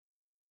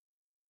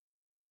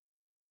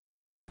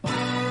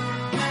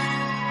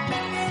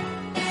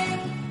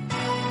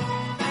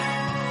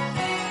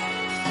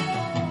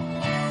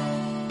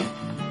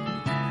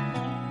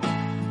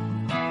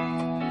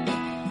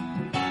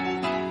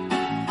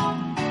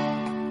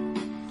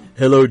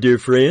Hello, dear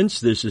friends.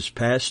 This is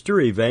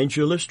Pastor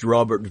Evangelist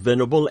Robert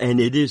Venable, and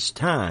it is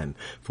time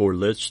for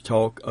Let's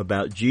Talk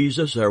About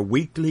Jesus, our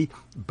weekly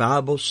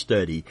Bible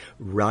study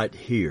right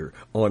here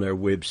on our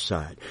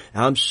website.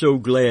 I'm so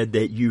glad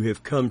that you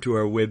have come to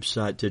our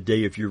website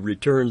today. If you're a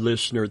return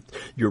listener,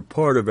 you're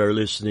part of our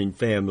listening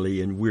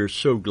family, and we're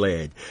so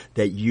glad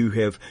that you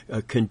have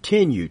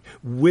continued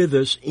with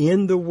us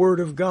in the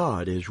Word of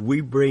God as we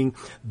bring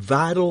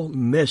vital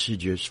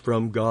messages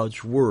from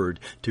God's Word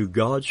to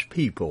God's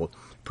people,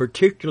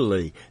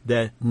 particularly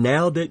that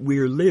now that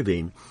we're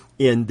living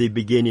in the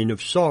beginning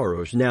of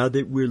sorrows, now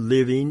that we're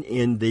living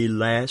in the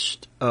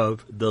last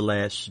of the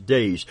last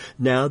days,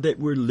 now that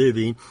we're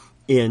living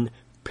in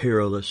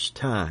perilous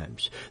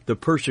times. The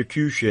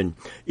persecution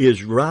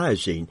is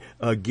rising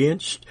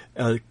against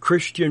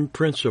Christian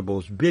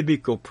principles,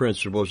 biblical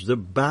principles, the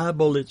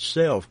Bible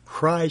itself,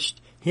 Christ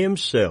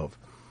Himself.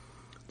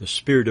 The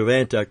spirit of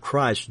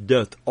Antichrist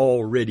doth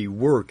already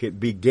work. It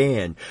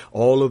began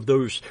all of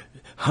those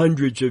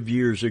hundreds of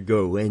years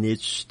ago, and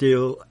it's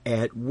still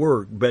at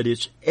work, but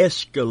it's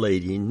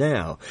escalating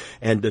now.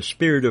 And the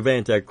spirit of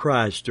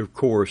Antichrist, of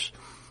course,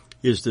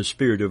 is the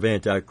spirit of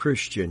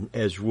anti-Christian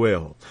as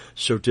well.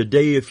 So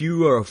today, if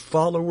you are a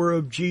follower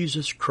of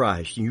Jesus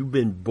Christ, you've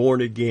been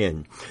born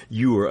again,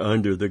 you are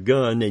under the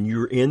gun and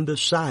you're in the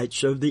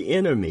sights of the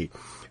enemy,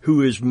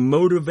 who is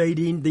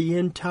motivating the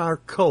entire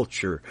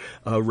culture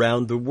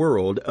around the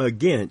world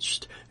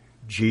against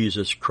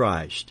Jesus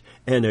Christ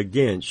and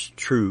against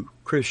true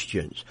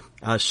Christians.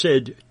 I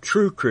said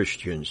true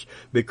Christians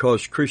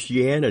because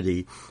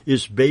Christianity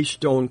is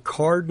based on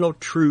cardinal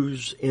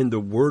truths in the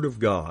Word of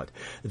God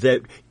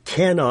that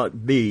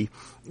cannot be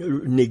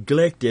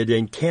neglected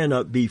and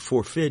cannot be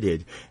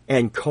forfeited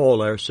and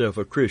call ourselves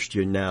a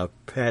Christian. Now,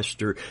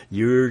 Pastor,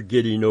 you're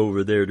getting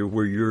over there to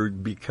where you're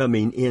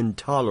becoming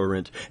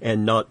intolerant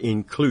and not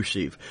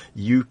inclusive.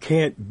 You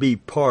can't be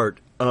part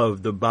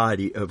of the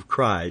body of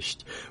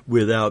Christ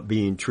without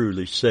being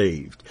truly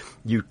saved.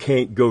 You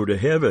can't go to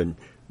heaven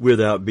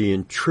without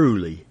being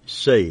truly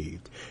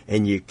saved.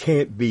 And you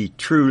can't be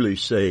truly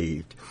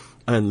saved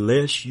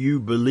unless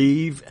you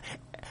believe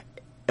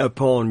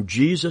upon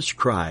Jesus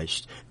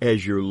Christ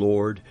as your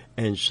Lord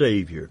and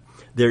Savior.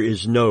 There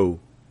is no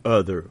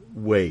other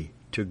way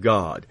to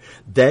God.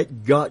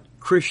 That got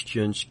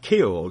Christians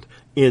killed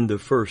in the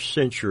first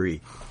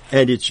century,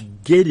 and it's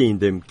getting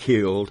them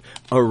killed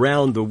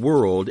around the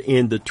world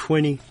in the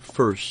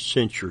 21st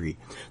century.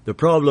 The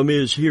problem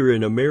is here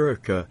in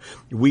America,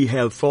 we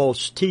have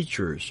false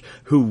teachers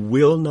who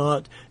will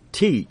not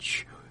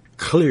teach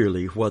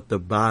clearly what the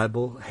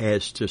Bible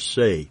has to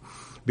say,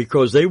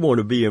 because they want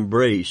to be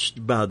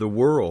embraced by the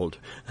world.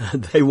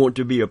 They want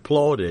to be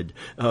applauded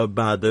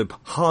by the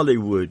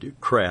Hollywood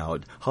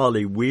crowd.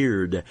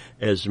 Hollyweird,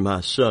 as my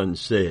son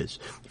says.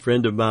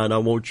 Friend of mine, I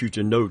want you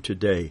to know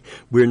today,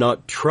 we're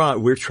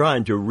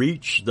trying to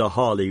reach the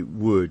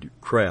Hollywood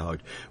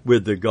crowd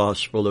with the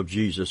gospel of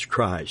Jesus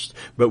Christ,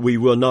 but we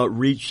will not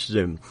reach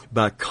them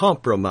by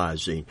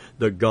compromising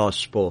the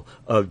gospel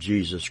of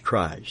Jesus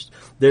Christ.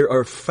 There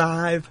are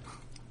 5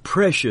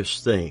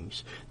 precious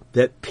things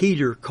that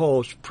Peter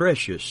calls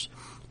precious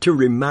to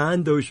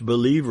remind those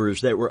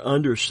believers that were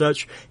under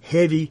such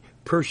heavy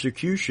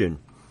persecution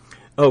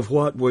of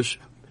what was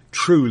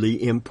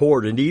truly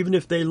important. Even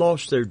if they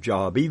lost their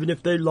job, even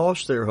if they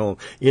lost their home,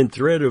 in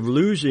threat of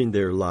losing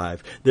their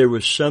life, there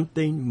was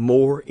something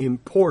more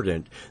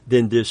important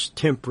than this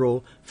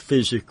temporal,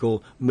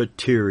 physical,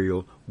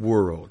 material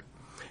world.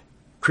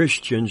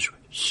 Christians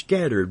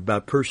scattered by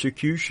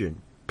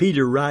persecution.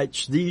 Peter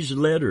writes these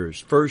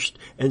letters, 1st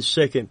and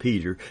 2nd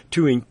Peter,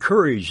 to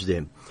encourage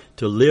them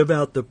to live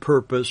out the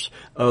purpose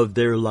of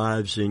their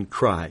lives in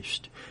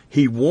Christ.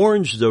 He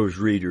warns those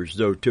readers,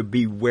 though, to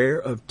beware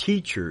of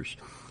teachers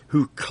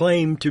who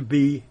claim to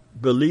be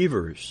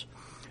believers,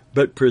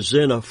 but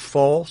present a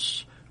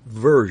false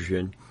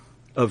version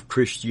of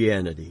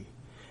Christianity.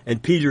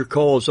 And Peter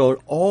calls on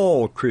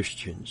all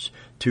Christians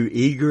to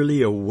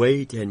eagerly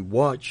await and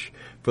watch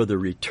for the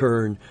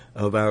return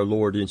of our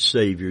Lord and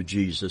Savior,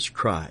 Jesus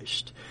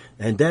Christ.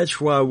 And that's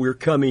why we're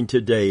coming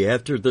today,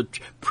 after the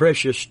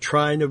precious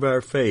trying of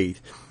our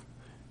faith,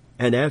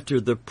 and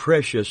after the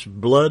precious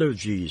blood of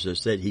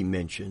Jesus that he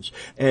mentions,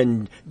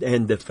 and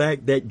the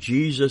fact that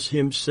Jesus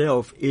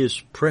himself is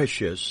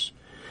precious,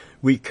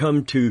 we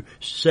come to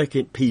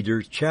 2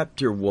 Peter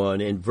chapter 1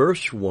 and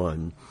verse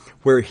 1,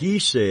 where he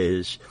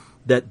says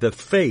that the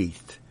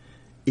faith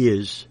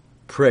is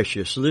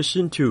precious.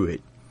 Listen to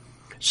it.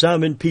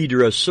 Simon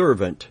Peter, a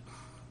servant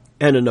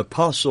and an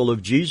apostle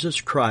of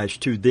Jesus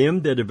Christ, to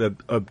them that have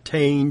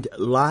obtained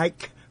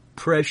like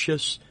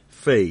precious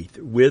faith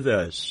with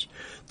us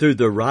through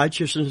the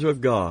righteousness of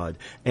God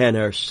and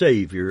our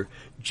Savior,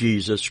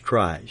 Jesus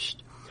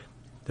Christ.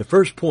 The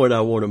first point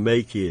I want to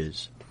make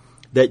is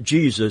that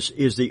Jesus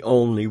is the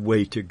only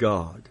way to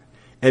God.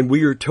 And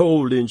we are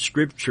told in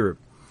Scripture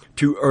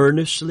to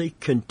earnestly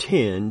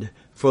contend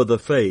for the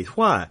faith.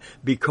 Why?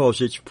 Because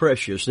it's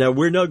precious. Now,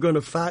 we're not going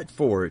to fight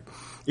for it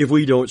if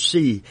we don't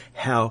see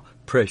how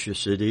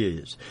precious it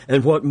is.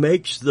 And what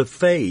makes the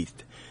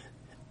faith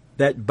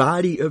that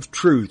body of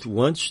truth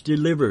once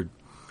delivered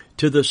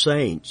to the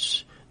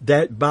saints,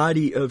 that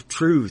body of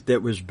truth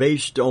that was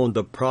based on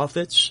the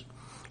prophets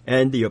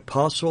and the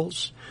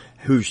apostles,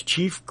 whose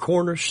chief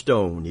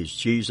cornerstone is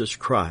Jesus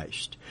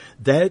Christ,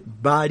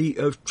 that body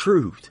of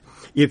truth,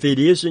 if it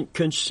isn't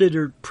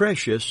considered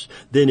precious,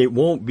 then it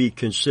won't be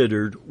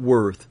considered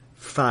worth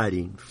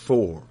fighting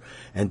for.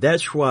 And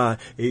that's why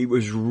it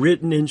was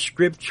written in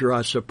Scripture,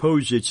 I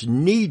suppose it's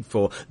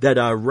needful that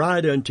I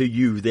write unto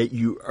you that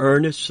you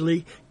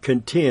earnestly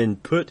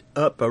contend, put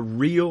up a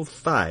real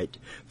fight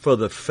for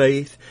the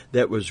faith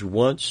that was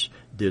once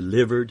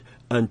delivered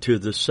unto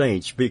the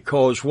saints.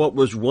 Because what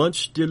was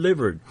once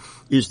delivered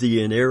is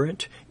the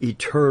inerrant,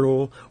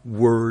 eternal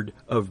Word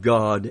of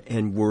God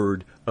and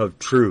Word of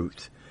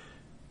truth.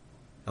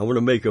 I want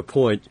to make a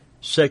point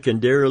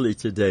secondarily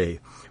today.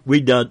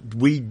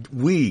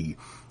 We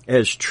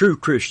as true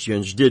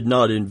Christians did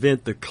not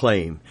invent the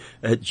claim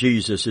that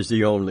Jesus is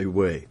the only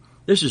way.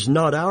 This is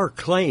not our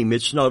claim.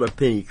 It's not a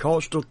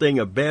Pentecostal thing,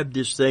 a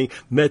Baptist thing,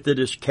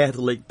 Methodist,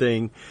 Catholic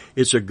thing.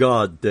 It's a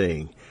God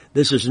thing.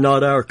 This is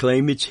not our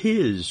claim. It's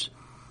His.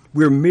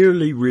 We're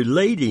merely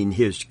relating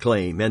His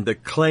claim and the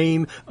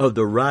claim of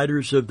the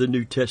writers of the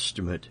New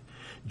Testament.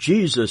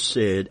 Jesus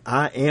said,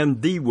 I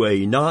am the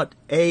way, not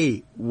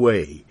a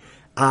way.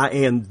 I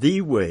am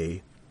the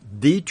way,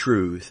 the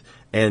truth,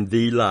 and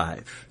the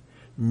life.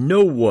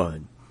 No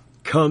one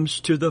comes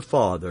to the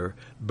Father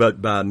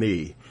but by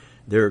me.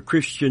 There are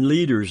Christian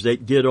leaders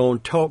that get on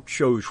talk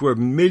shows where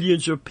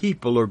millions of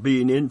people are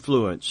being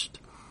influenced,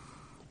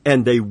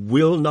 and they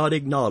will not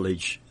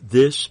acknowledge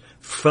this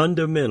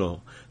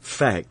fundamental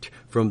fact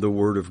from the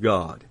Word of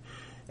God.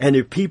 And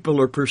if people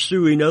are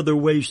pursuing other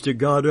ways to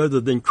God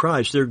other than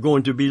Christ, they're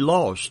going to be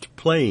lost,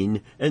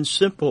 plain and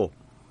simple.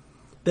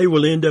 They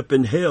will end up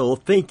in hell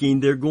thinking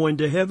they're going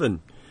to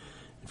heaven.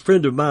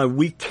 Friend of mine,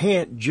 we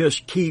can't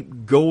just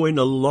keep going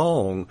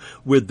along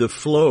with the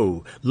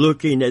flow,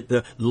 looking at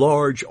the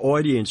large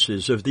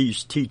audiences of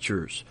these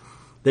teachers.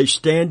 They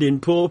stand in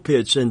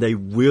pulpits and they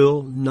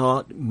will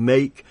not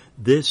make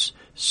this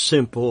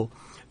simple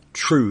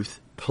truth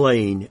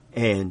plain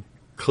and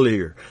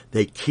clear.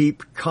 They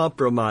keep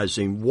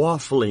compromising,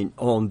 waffling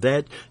on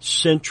that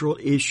central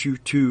issue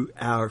to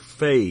our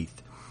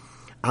faith.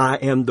 I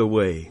am the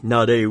way,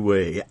 not a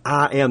way.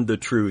 I am the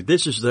truth.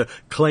 This is the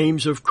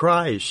claims of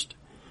Christ.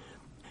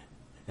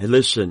 And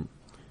listen,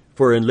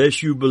 for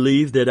unless you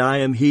believe that I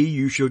am He,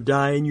 you shall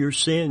die in your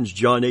sins.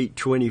 John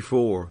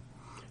 8:24.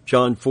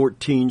 John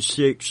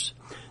 14:6.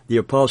 The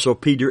Apostle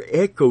Peter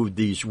echoed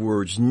these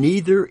words.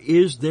 Neither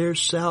is there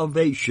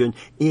salvation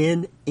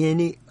in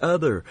any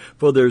other,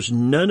 for there's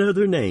none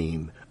other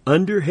name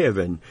under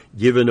heaven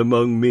given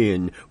among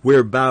men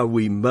whereby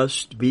we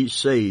must be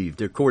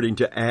saved, according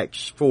to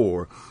Acts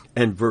 4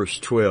 and verse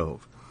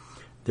 12.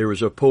 There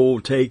was a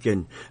poll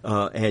taken,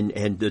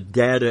 and the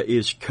data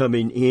is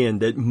coming in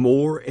that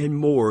more and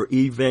more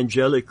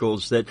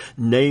evangelicals that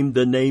name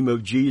the name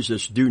of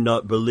Jesus do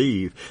not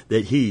believe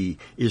that He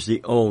is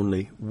the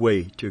only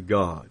way to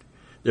God.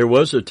 There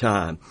was a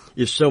time,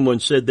 if someone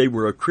said they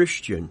were a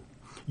Christian,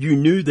 you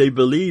knew they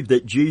believed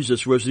that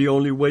Jesus was the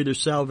only way to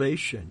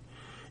salvation.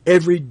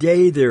 Every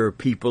day there are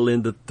people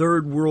in the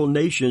third world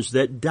nations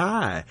that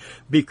die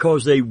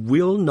because they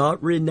will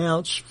not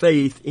renounce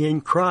faith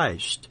in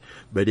Christ.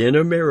 But in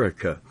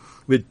America,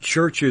 with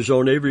churches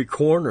on every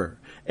corner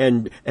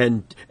and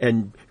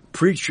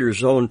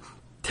preachers on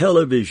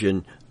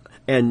television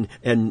and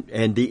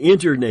the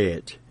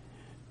internet,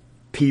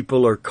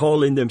 people are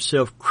calling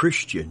themselves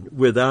Christian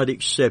without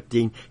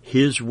accepting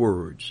His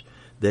words,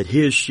 that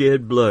His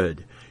shed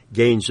blood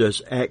gains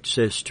us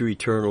access to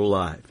eternal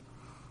life.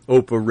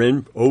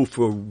 Oprah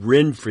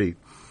Winfrey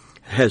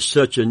has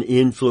such an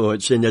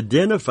influence and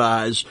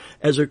identifies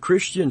as a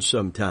Christian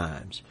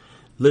sometimes.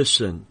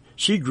 Listen,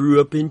 she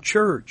grew up in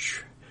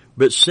church,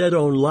 but said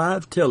on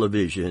live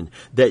television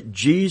that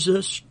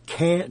Jesus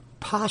can't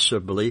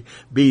possibly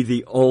be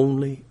the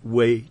only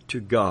way to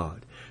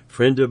God.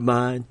 Friend of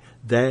mine,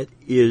 that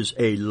is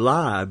a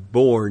lie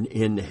born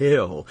in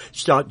hell.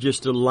 It's not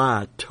just a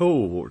lie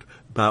told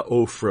by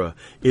Oprah.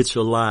 It's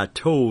a lie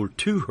told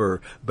to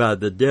her by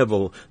the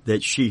devil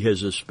that she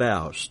has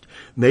espoused.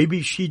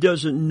 Maybe she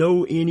doesn't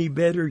know any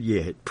better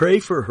yet. Pray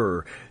for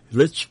her.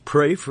 Let's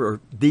pray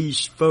for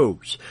these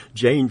folks.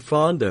 Jane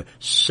Fonda,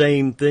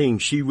 same thing.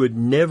 She would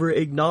never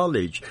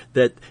acknowledge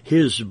that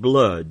His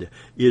blood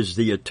is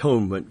the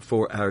atonement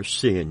for our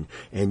sin,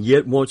 and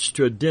yet wants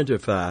to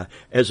identify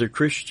as a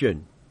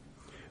Christian.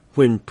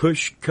 When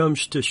push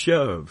comes to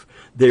shove,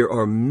 there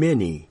are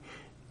many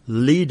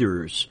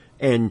leaders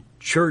and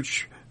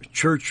church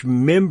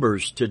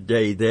members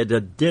today that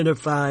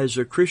identify as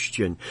a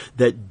Christian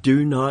that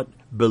do not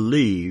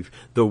believe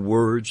the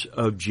words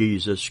of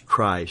Jesus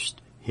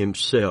Christ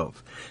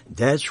Himself.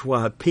 That's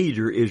why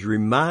Peter is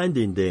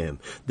reminding them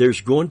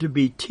there's going to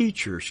be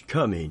teachers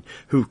coming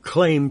who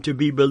claim to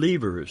be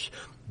believers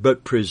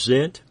but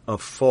present a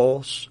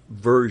false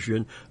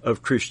version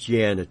of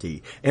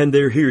Christianity. And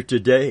they're here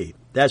today.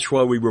 That's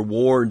why we were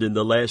warned in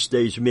the last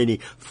days many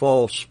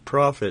false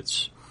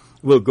prophets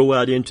will go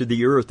out into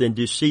the earth and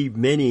deceive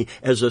many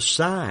as a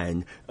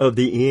sign of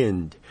the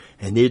end.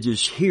 And it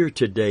is here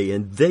today,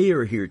 and they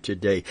are here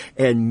today,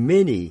 and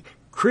many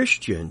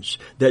Christians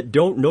that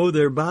don't know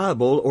their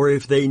Bible, or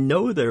if they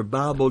know their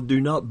Bible,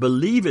 do not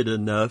believe it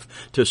enough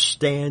to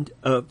stand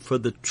up for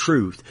the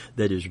truth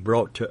that is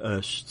brought to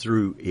us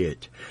through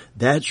it.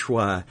 That's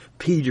why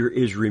Peter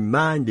is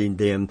reminding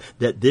them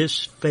that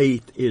this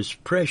faith is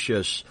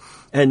precious,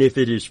 and if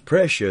it is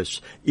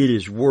precious, it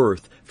is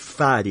worth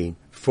fighting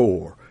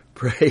for.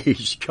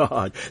 Praise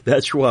God.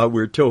 That's why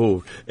we're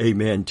told,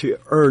 amen, to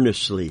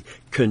earnestly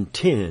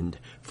contend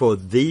for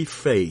the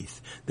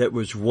faith that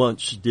was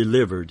once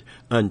delivered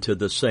unto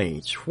the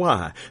saints.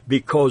 Why?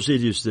 Because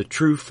it is the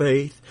true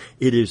faith.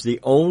 It is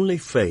the only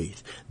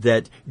faith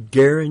that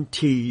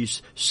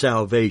guarantees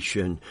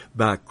salvation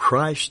by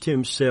Christ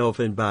himself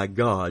and by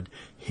God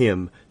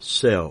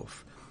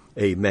himself.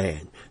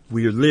 Amen.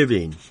 We are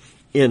living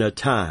in a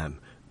time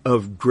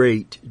of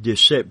great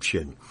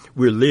deception.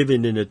 We're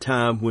living in a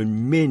time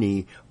when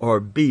many are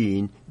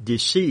being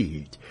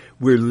deceived.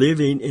 We're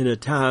living in a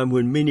time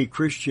when many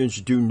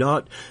Christians do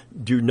not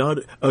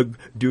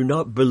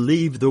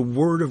believe the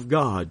Word of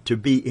God to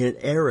be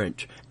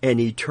inerrant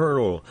and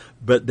eternal,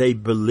 but they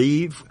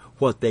believe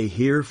what they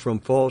hear from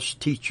false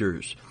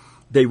teachers.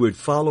 They would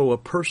follow a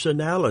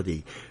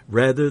personality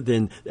rather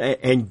than,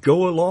 and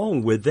go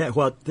along with that,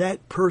 what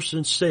that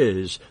person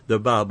says the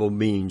Bible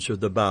means or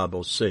the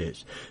Bible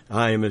says.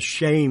 I am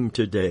ashamed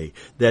today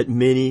that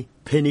many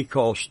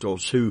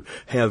Pentecostals who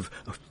have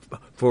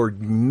for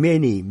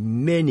many,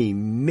 many,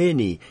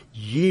 many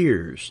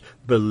years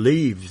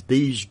believed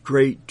these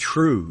great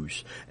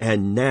truths.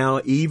 And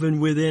now even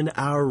within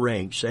our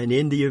ranks and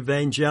in the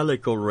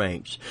evangelical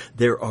ranks,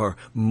 there are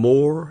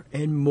more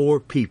and more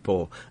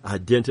people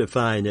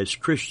identifying as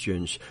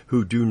Christians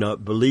who do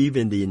not believe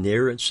in the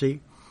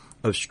inerrancy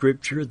of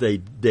Scripture.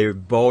 They're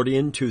bought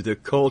into the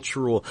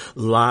cultural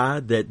lie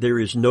that there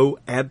is no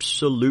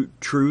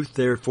absolute truth,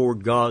 therefore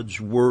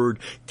God's Word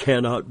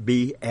cannot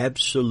be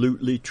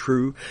absolutely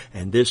true.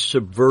 And this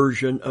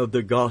subversion of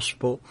the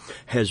gospel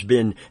has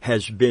been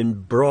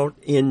brought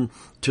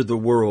into the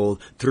world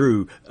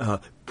through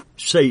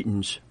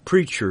Satan's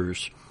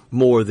preachers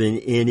more than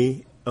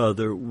any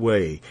other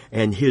way,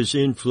 and his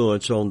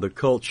influence on the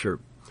culture.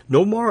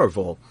 No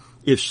marvel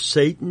if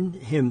Satan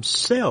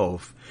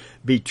himself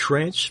be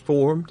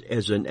transformed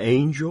as an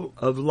angel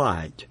of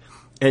light,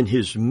 and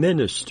his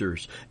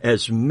ministers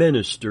as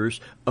ministers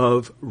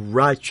of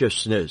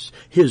righteousness.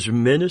 His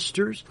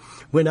ministers,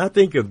 when I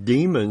think of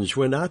demons,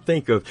 when I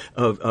think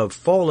of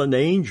fallen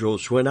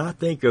angels, when I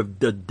think of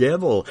the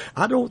devil,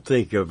 I don't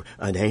think of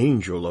an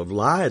angel of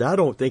light. I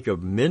don't think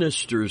of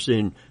ministers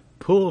in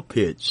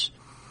pulpits.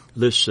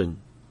 Listen,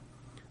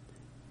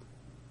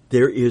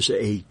 there is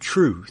a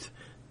truth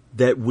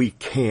that we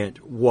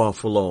can't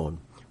waffle on.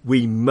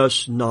 We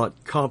must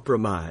not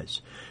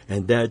compromise.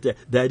 And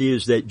that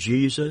is that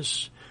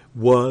Jesus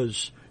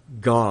was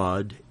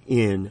God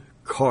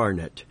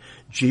incarnate.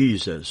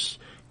 Jesus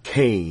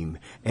came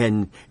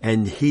and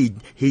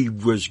he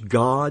was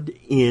God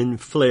in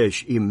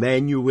flesh,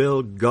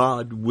 Emmanuel,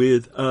 God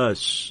with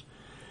us.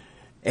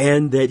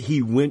 And that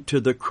he went to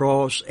the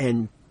cross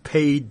and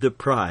paid the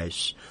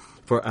price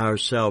for our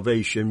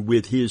salvation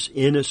with his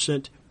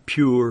innocent,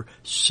 pure,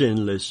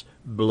 sinless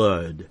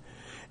blood.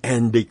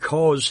 And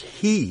because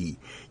he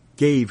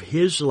gave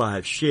his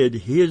life, shed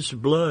his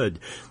blood,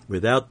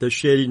 without the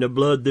shedding of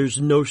blood,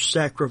 there's no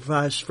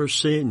sacrifice for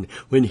sin.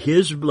 When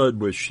his blood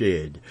was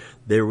shed,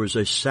 there was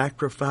a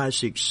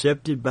sacrifice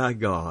accepted by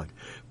God,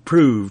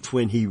 proved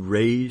when he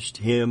raised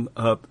him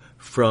up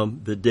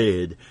from the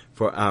dead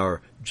for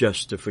our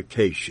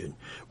justification.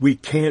 We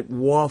can't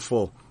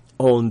waffle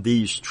on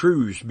these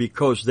truths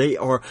because they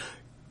are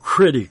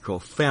critical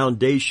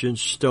foundation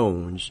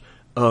stones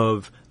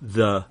of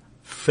the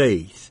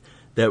faith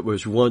that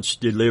was once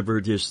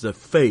delivered. Is the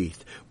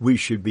faith we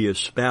should be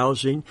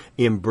espousing,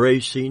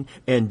 embracing,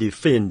 and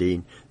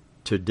defending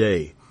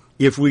today.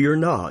 If we are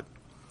not,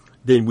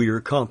 then we are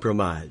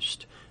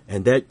compromised.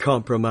 And that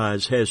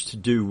compromise has to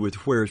do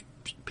with where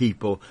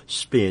people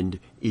spend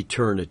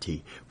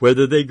eternity.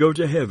 Whether they go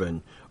to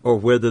heaven or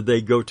whether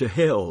they go to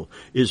hell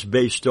is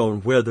based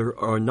on whether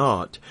or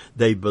not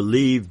they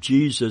believe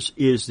Jesus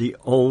is the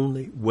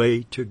only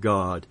way to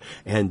God,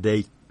 and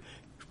they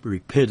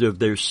repent of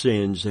their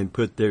sins and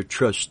put their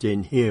trust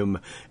in him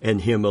and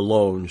him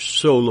alone.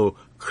 Solo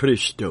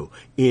Christo,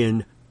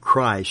 in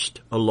Christ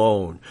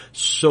alone.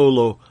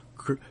 Solo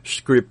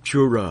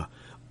Scriptura,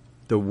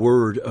 the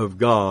Word of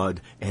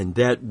God, and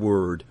that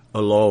Word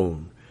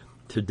alone.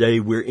 Today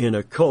we're in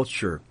a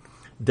culture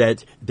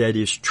that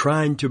is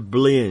trying to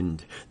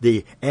blend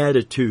the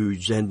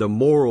attitudes and the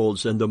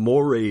morals and the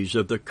mores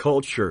of the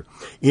culture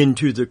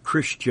into the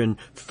Christian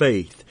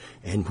faith.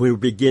 And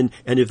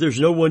and if there's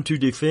no one to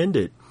defend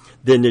it,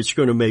 then it's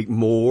going to make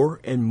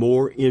more and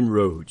more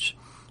inroads.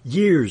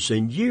 Years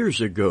and years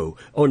ago,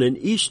 on an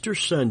Easter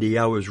Sunday,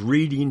 I was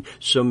reading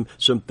some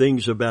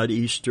things about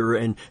Easter,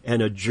 and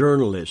a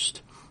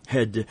journalist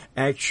had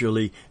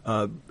actually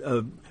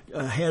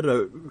had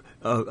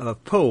a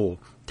poll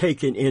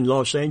taken in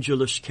Los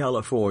Angeles,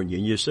 California.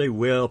 And you say,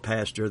 well,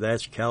 Pastor,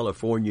 that's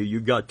California.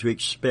 You got to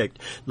expect.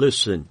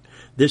 Listen,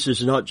 this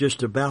is not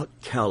just about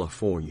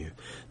California.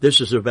 This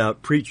is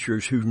about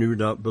preachers who do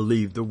not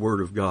believe the Word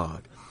of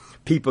God.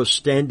 People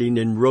standing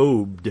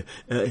enrobed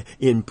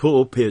in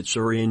pulpits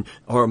or in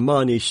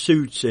Armani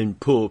suits in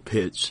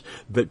pulpits,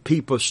 but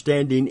people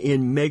standing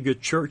in mega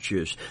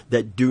churches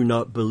that do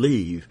not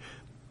believe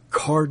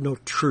cardinal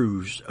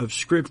truths of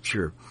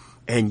Scripture,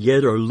 and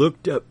yet are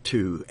looked up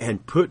to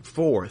and put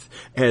forth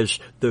as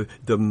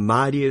the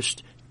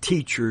mightiest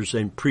teachers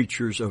and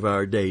preachers of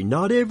our day.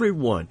 Not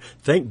everyone.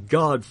 Thank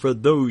God for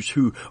those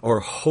who are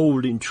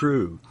holding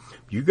true.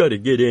 You got to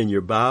get in your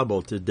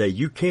Bible today.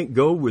 You can't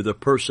go with a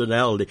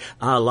personality.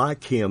 I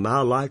like him. I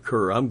like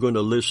her. I'm going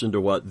to listen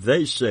to what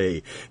they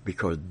say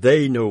because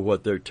they know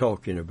what they're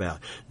talking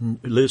about.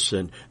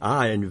 Listen,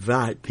 I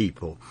invite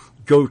people,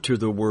 go to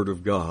the Word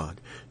of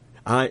God.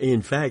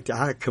 In fact,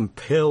 I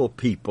compel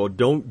people,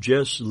 don't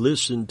just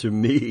listen to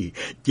me.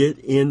 Get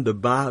in the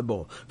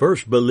Bible.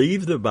 First,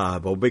 believe the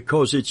Bible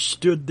because it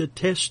stood the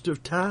test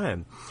of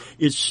time.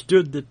 It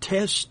stood the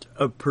test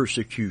of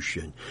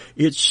persecution.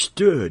 It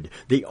stood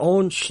the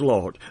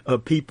onslaught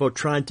of people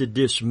trying to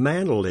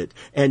dismantle it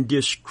and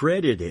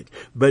discredit it.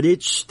 But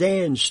it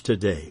stands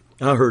today.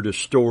 I heard a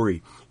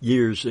story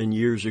years and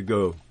years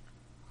ago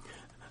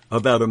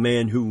about a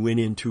man who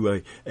went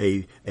into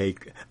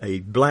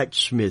a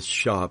blacksmith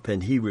shop,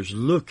 and he was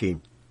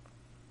looking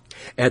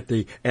at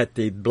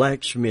the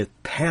blacksmith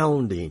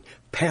pounding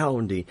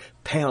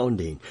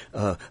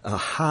a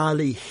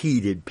highly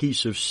heated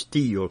piece of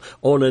steel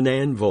on an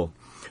anvil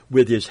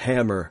with his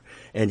hammer,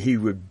 and he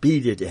would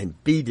beat it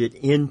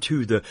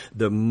into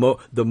the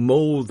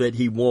mold that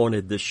he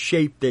wanted, the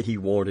shape that he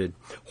wanted,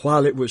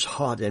 while it was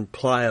hot and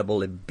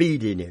pliable, and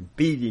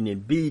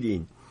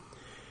beating.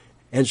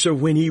 And so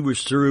when he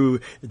was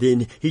through,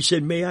 then he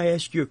said, "May I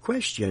ask you a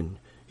question?"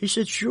 He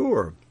said,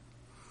 "Sure."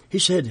 He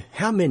said,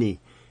 How many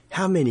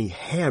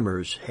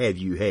hammers have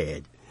you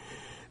had?"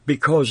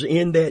 Because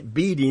in that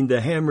beating,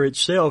 the hammer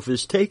itself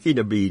is taking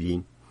a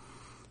beating.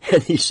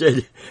 And he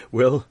said,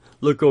 "Well,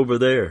 look over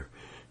there."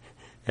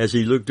 As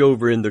he looked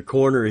over in the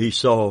corner, he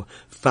saw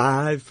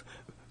five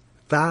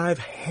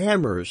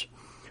hammers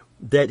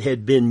that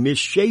had been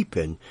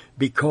misshapen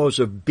because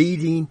of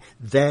beating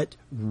that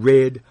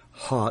red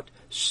hot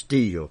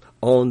steel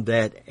on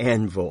that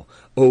anvil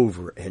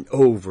over and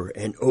over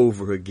and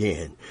over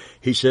again.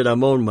 He said,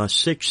 "I'm on my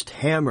sixth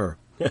hammer."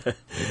 And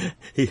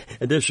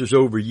this was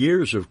over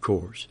years, of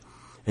course.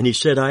 And he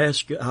said, I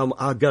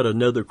got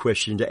another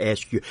question to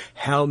ask you.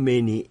 How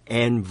many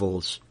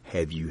anvils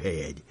have you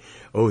had?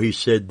 Oh, he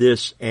said,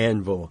 this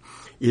anvil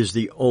is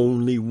the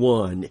only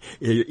one.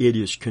 It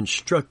is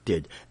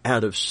constructed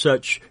out of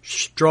such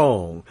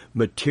strong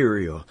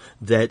material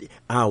that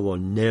I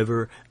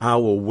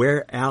will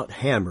wear out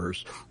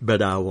hammers,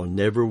 but I will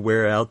never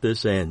wear out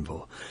this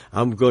anvil.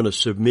 I'm going to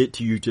submit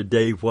to you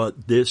today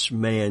what this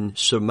man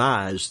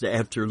surmised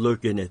after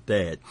looking at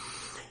that.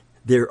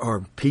 There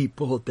are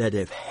people that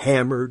have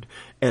hammered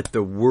at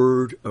the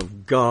Word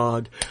of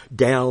God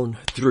down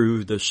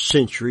through the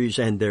centuries,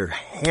 and they're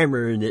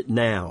hammering it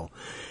now.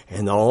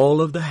 And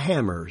all of the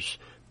hammers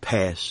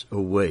pass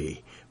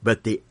away,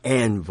 but the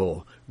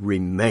anvil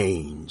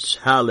remains.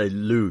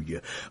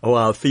 Hallelujah. Oh,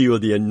 I feel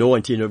the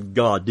anointing of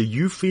God. Do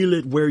you feel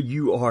it where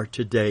you are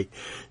today?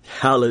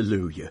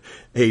 Hallelujah.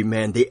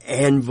 Amen. The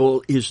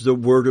anvil is the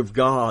Word of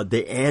God.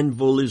 The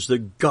anvil is the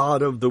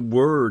God of the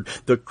Word,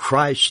 the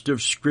Christ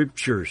of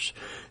Scriptures,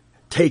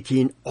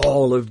 taking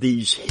all of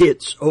these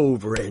hits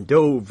over and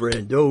over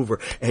and over,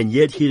 and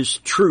yet His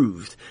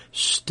truth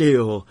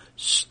still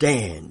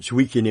stands.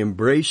 We can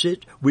embrace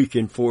it, we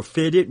can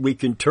forfeit it, we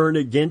can turn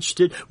against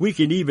it, we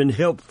can even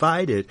help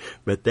fight it,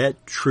 but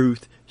that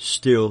truth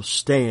still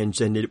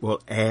stands, and it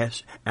will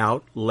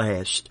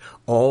outlast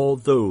all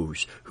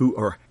those who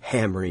are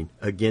hammering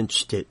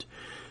against it.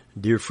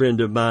 Dear friend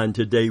of mine,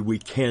 today we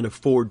can't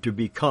afford to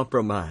be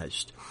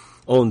compromised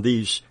on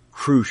these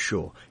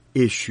crucial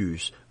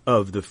issues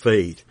of the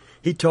faith.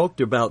 He talked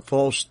about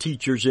false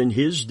teachers in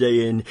his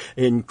day and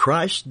in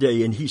Christ's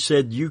day, and he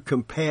said you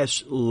can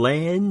pass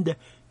land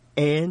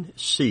and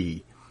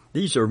sea.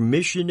 These are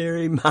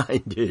missionary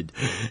minded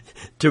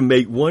to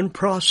make one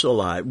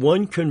proselyte,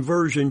 one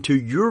conversion to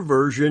your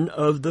version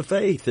of the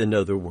faith, in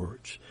other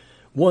words.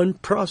 One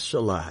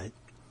proselyte.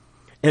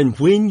 And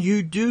when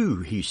you do,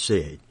 he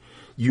said,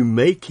 you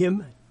make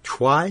him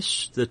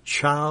twice the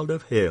child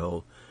of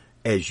hell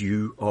as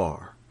you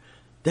are.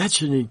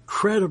 That's an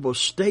incredible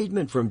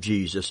statement from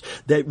Jesus,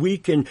 that we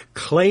can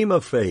claim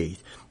a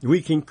faith.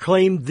 We can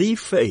claim the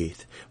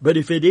faith. But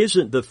if it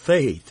isn't the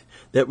faith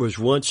that was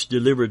once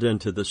delivered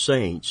unto the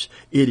saints,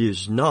 it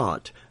is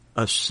not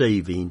a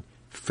saving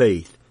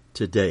faith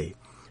today.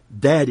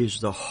 That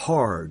is the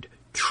hard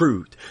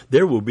truth.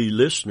 There will be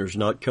listeners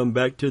not come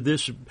back to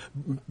this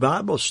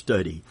Bible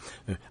study.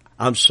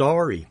 I'm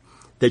sorry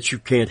that you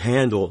can't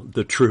handle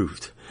the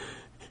truth.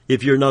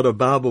 If you're not a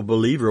Bible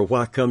believer,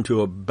 why come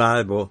to a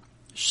Bible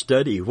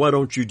study? Why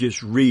don't you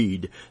just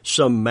read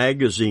some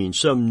magazine,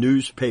 some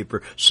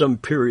newspaper, some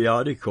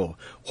periodical?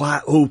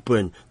 Why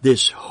open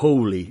this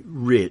holy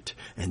writ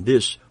and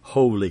this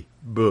holy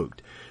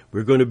book?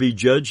 We're going to be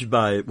judged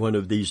by it one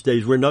of these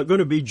days. We're not going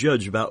to be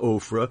judged by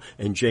Oprah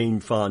and Jane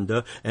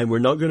Fonda, and we're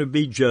not going to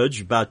be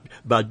judged by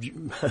by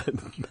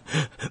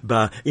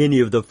any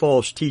of the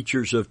false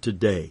teachers of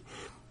today.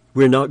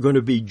 We're not going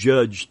to be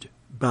judged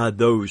by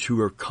those who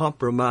are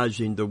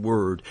compromising the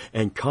Word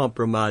and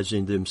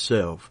compromising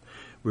themselves.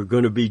 We're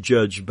going to be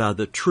judged by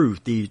the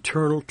truth, the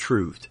eternal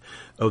truth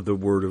of the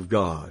Word of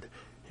God.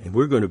 And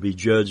we're going to be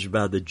judged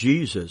by the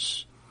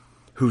Jesus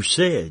who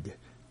said,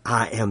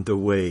 I am the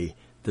way,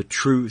 the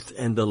truth,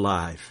 and the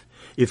life.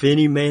 If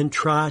any man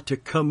try to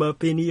come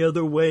up any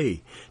other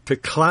way, to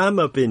climb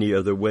up any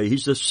other way,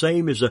 he's the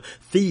same as a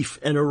thief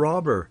and a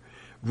robber,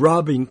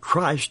 robbing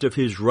Christ of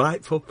his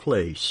rightful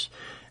place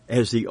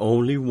as the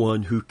only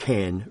one who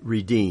can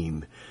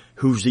redeem,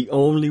 who's the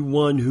only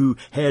one who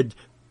had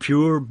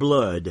pure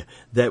blood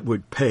that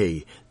would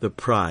pay the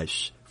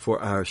price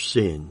for our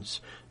sins.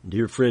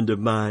 Dear friend of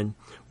mine,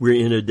 we're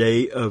in a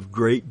day of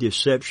great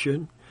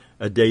deception,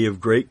 a day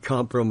of great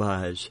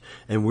compromise,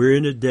 and we're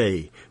in a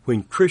day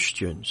when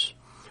Christians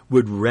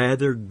would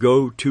rather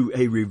go to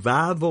a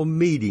revival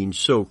meeting,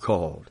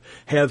 so-called,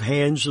 have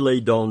hands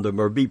laid on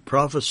them or be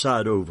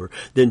prophesied over,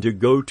 than to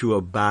go to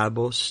a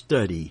Bible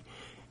study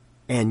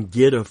and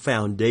get a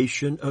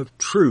foundation of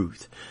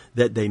truth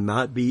that they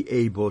might be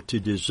able to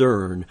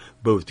discern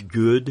both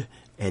good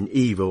and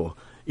evil,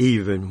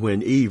 even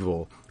when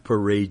evil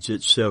parades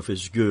itself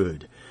as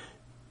good.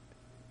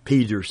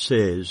 Peter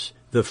says,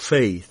 the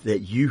faith that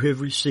you have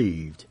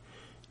received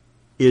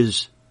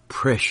is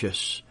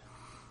precious.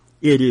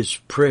 It is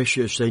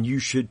precious, and you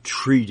should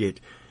treat it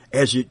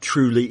as it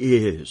truly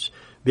is,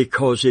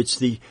 because it's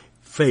the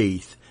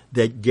faith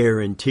that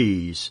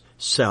guarantees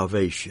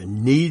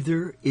salvation.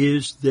 Neither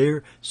is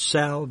there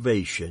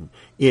salvation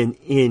in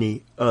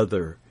any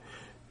other.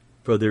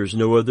 For there is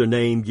no other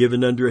name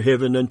given under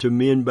heaven unto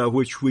men by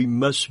which we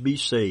must be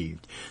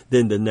saved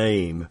than the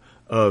name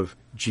of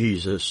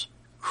Jesus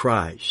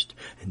Christ.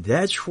 And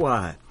that's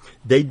why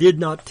they did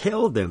not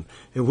tell them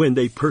when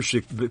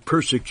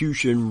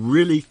persecution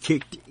really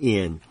kicked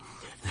in.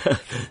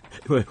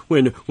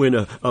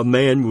 when a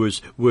man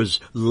was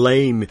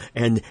lame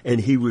and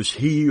he was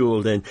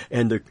healed and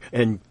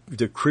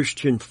the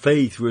Christian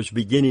faith was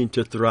beginning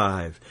to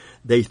thrive,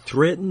 they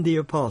threatened the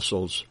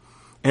apostles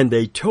and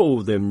they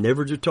told them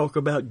never to talk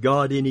about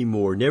God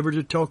anymore, never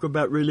to talk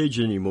about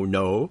religion anymore.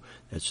 No,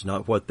 that's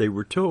not what they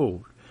were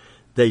told.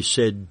 They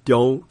said,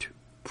 don't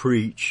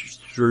preach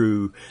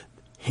through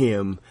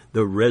him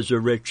the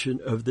resurrection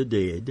of the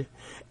dead,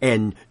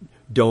 and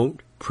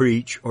don't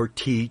preach or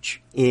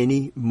teach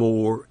any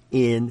more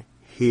in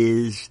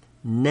his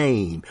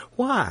name.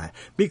 Why?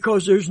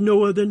 Because there's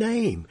no other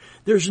name.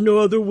 There's no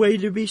other way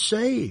to be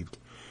saved.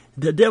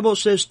 The devil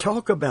says,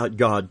 talk about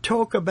God,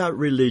 talk about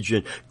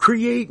religion,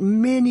 create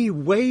many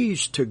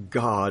ways to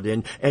God,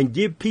 and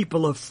give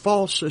people a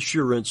false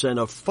assurance and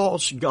a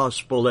false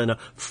gospel and a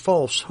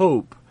false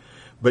hope.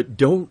 But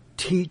don't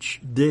teach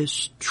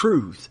this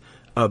truth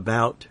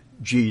about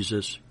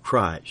Jesus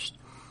Christ.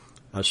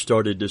 I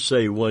started to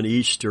say one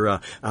Easter,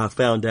 I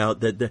found out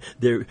that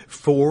there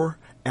 4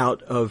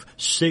 out of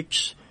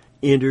 6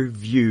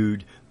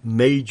 interviewed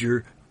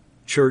major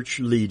church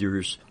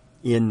leaders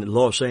in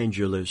Los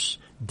Angeles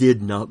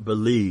did not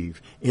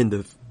believe in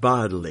the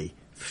bodily,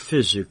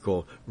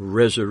 physical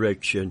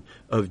resurrection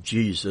of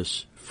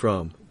Jesus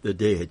from the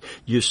dead.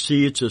 You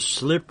see, it's a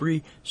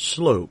slippery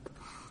slope.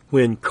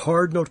 When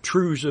cardinal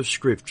truths of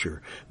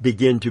Scripture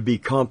begin to be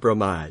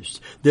compromised,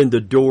 then the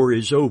door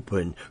is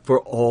open for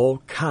all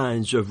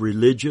kinds of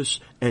religious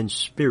and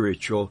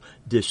spiritual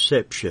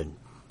deception.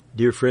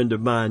 Dear friend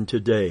of mine,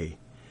 today,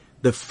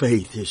 the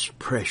faith is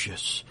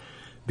precious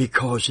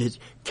because it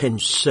can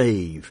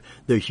save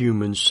the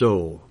human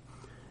soul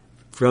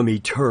from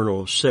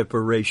eternal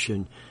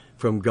separation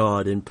from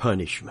God and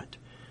punishment.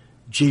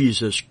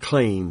 Jesus'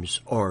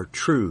 claims are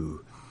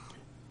true,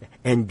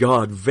 and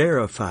God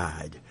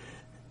verified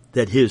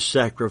that his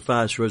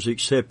sacrifice was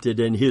accepted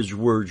and his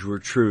words were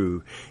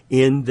true,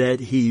 in that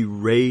he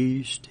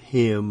raised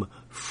him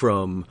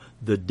from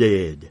the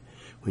dead.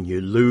 When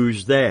you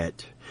lose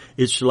that,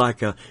 it's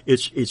like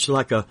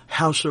a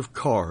house of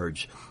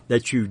cards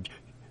that you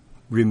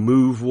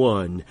remove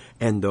one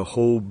and the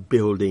whole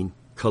building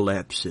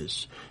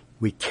collapses.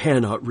 We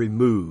cannot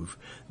remove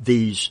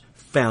these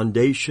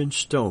foundation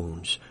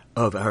stones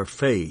of our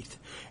faith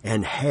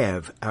and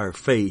have our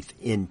faith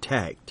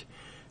intact.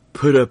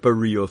 Put up a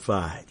real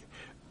fight.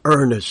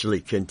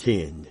 Earnestly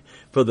contend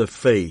for the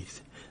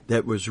faith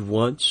that was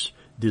once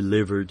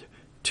delivered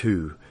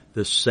to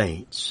the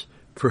saints.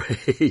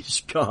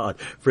 Praise God.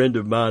 Friend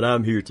of mine,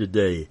 I'm here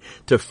today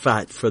to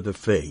fight for the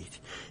faith.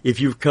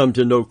 If you've come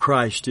to know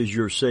Christ as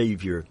your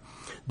Savior,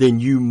 then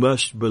you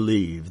must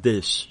believe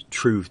this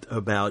truth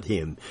about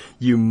him.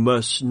 You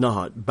must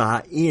not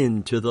buy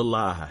into the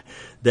lie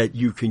that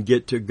you can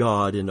get to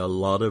God in a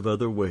lot of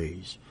other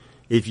ways.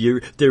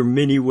 There are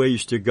many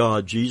ways to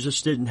God.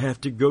 Jesus didn't have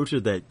to go to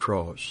that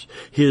cross.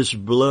 His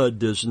blood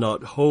does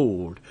not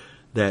hold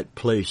that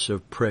place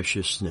of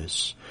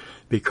preciousness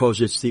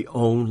because it's the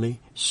only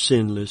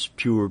sinless,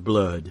 pure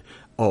blood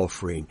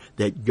offering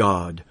that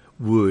God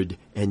would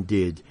and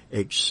did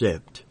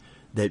accept,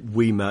 that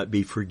we might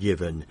be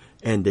forgiven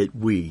and that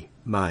we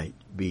might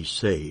be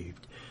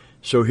saved.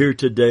 So here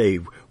today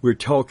we're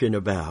talking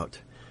about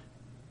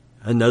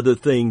another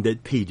thing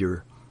that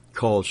Peter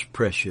calls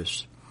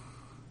precious.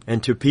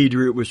 And to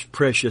Peter it was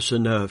precious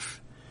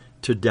enough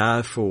to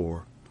die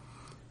for.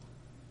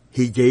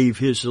 He gave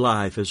his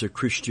life as a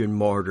Christian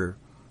martyr,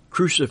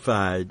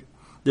 crucified.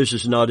 This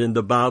is not in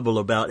the Bible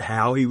about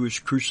how he was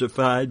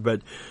crucified,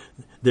 but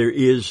there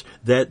is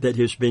that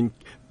has been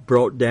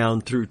brought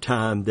down through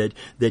time, that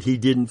he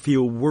didn't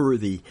feel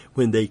worthy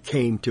when they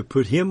came to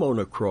put him on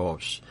a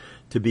cross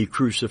to be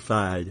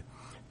crucified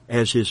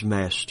as his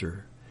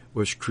master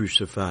was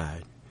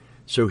crucified.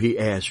 So he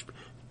asked,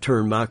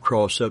 turn my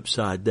cross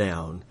upside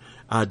down.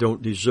 I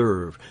don't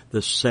deserve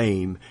the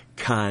same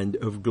kind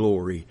of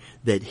glory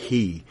that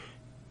he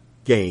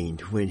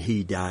gained when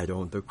he died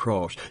on the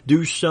cross.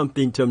 Do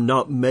something to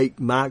not make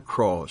my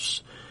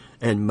cross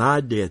and my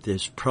death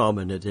as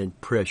prominent and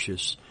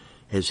precious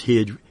as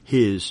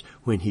his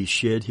when he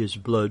shed his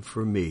blood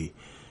for me.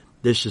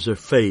 This is a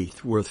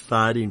faith worth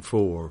fighting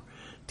for.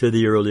 To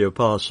the early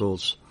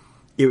apostles,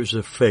 it was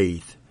a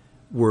faith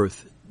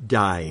worth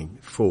dying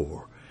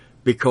for,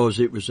 because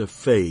it was a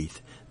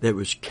faith that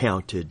was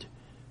counted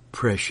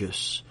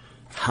precious.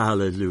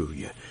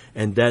 Hallelujah.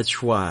 And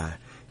that's why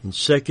in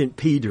 2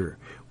 Peter,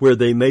 where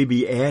they may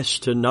be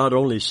asked to not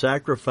only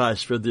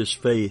sacrifice for this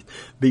faith,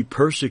 be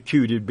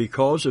persecuted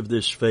because of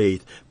this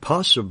faith,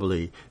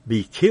 possibly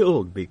be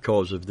killed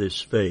because of this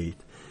faith,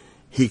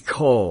 he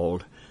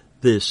called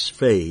this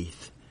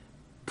faith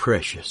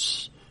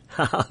precious.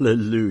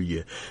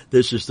 Hallelujah.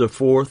 This is the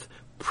fourth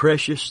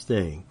precious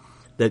thing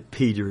that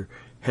Peter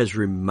has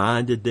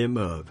reminded them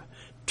of,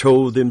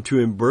 told them to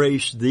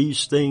embrace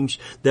these things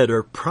that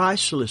are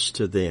priceless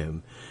to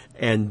them,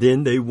 and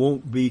then they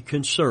won't be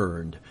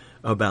concerned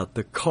about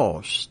the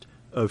cost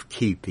of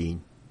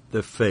keeping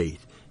the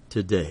faith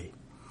today.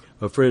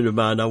 A friend of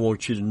mine, I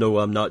want you to know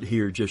I'm not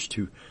here just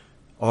to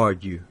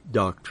argue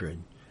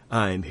doctrine.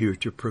 I am here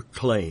to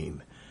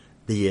proclaim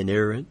the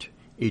inerrant,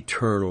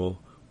 eternal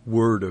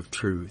Word of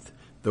truth,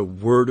 the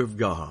Word of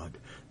God,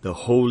 the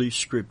Holy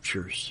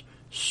Scriptures,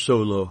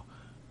 sola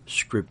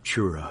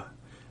scriptura.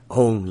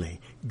 Only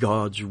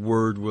God's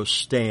Word will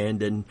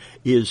stand and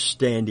is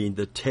standing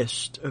the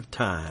test of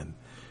time.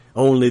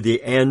 Only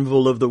the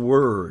anvil of the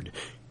Word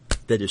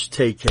that has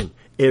taken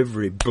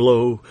every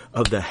blow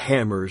of the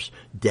hammers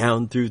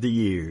down through the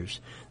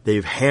years.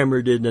 They've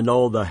hammered it and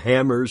all the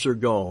hammers are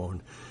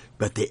gone,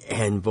 but the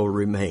anvil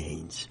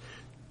remains.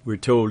 We're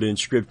told in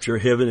Scripture,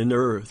 heaven and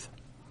earth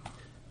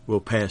will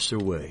pass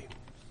away.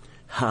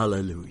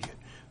 Hallelujah.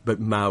 But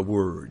my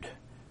word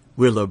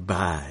will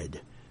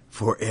abide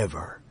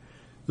forever.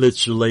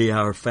 Let's lay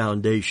our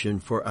foundation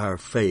for our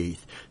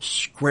faith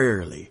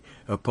squarely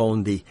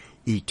upon the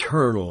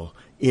eternal,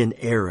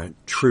 inerrant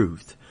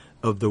truth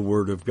of the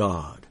Word of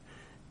God.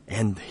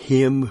 And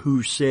Him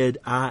who said,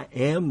 I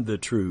am the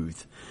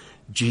truth,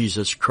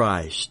 Jesus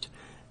Christ,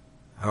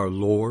 our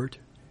Lord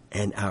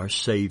and our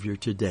Savior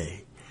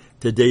today.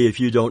 Today, if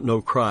you don't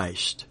know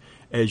Christ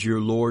as your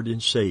Lord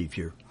and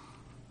Savior,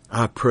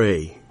 I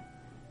pray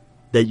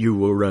that you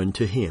will run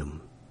to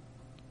Him.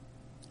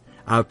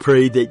 I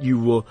pray that you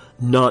will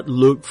not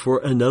look for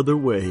another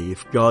way.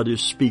 If God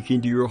is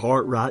speaking to your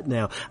heart right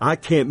now, I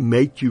can't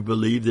make you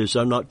believe this.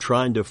 I'm not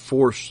trying to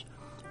force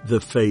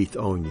the faith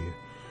on you.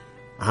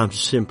 I'm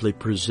simply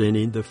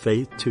presenting the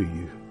faith to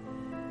you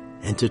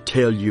and to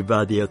tell you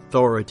by the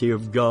authority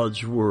of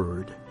God's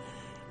Word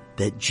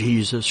that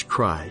Jesus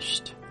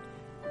Christ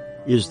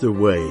is the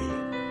way,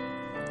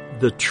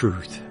 the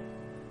truth,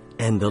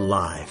 and the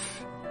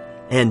life,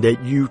 and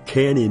that you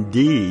can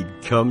indeed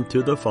come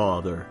to the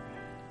Father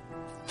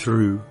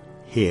through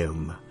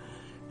Him.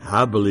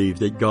 I believe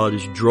that God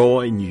is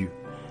drawing you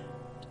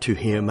to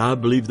Him. I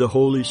believe the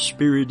Holy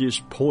Spirit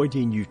is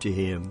pointing you to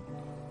Him.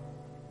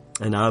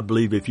 And I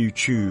believe if you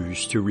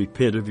choose to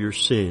repent of your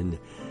sin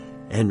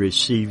and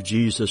receive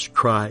Jesus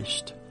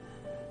Christ,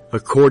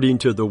 according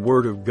to the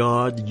Word of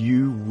God,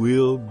 you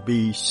will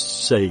be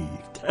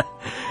saved.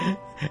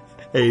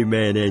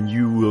 Amen. And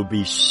you will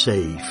be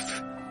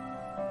safe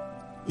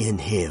in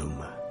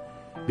Him,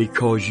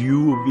 because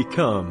you will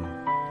become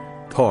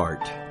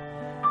part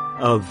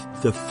of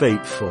the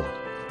faithful,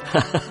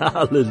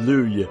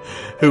 hallelujah,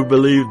 who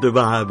believe the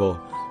Bible,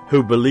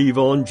 who believe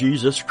on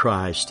Jesus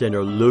Christ and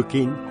are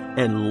looking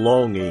and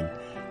longing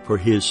for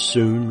His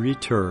soon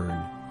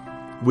return.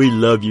 We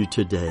love you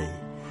today.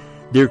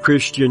 Dear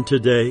Christian,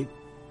 today,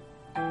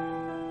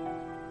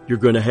 you're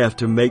going to have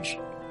to make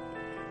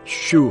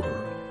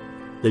sure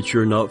that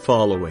you're not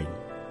following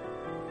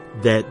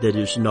that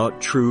is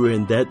not true,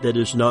 and that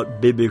is not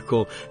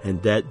biblical,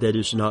 and that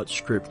is not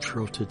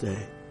scriptural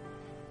today.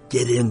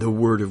 Get in the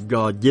Word of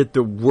God. Get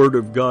the Word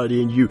of God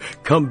in you.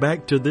 Come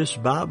back to this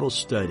Bible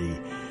study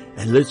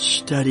and let's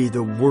study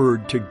the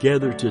Word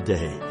together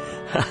today.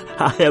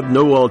 I have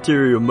no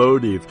ulterior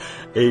motive.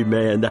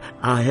 Amen.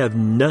 I have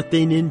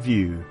nothing in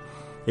view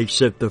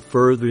except the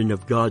furthering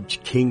of God's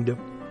kingdom,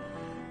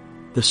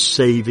 the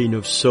saving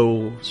of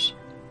souls,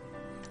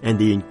 and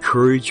the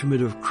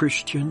encouragement of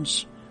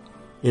Christians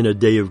in a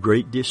day of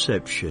great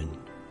deception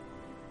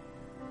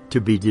to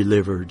be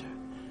delivered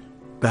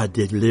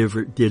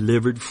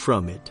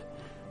from it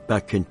by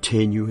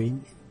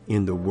continuing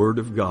in the Word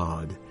of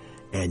God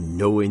and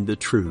knowing the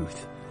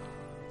truth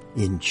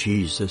in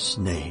Jesus'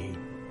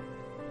 name.